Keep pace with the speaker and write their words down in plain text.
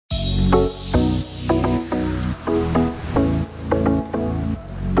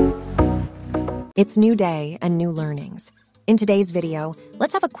It's new day and new learnings. In today's video,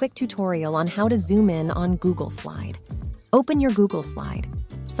 let's have a quick tutorial on how to zoom in on Google Slide. Open your Google Slide.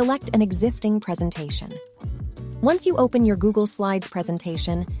 Select an existing presentation. Once you open your Google Slides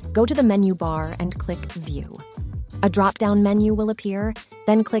presentation, go to the menu bar and click View. A drop-down menu will appear,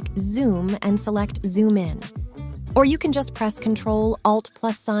 then click Zoom and select Zoom In. Or you can just press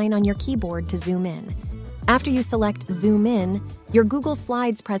Ctrl-Alt+sign on your keyboard to zoom in. After you select Zoom In, your Google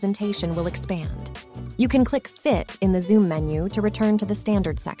Slides presentation will expand. You can click Fit in the Zoom menu to return to the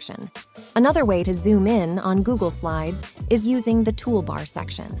Standard section. Another way to zoom in on Google Slides is using the Toolbar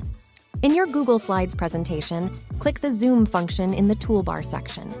section. In your Google Slides presentation, click the Zoom function in the Toolbar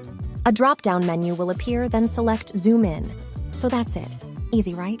section. A drop-down menu will appear, then select Zoom In. So that's it.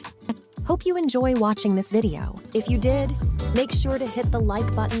 Easy, right? Hope you enjoy watching this video. If you did, make sure to hit the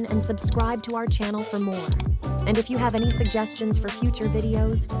like button and subscribe to our channel for more. And if you have any suggestions for future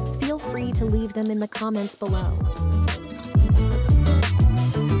videos, feel free to leave them in the comments below.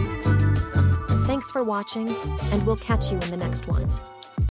 Thanks for watching, and we'll catch you in the next one.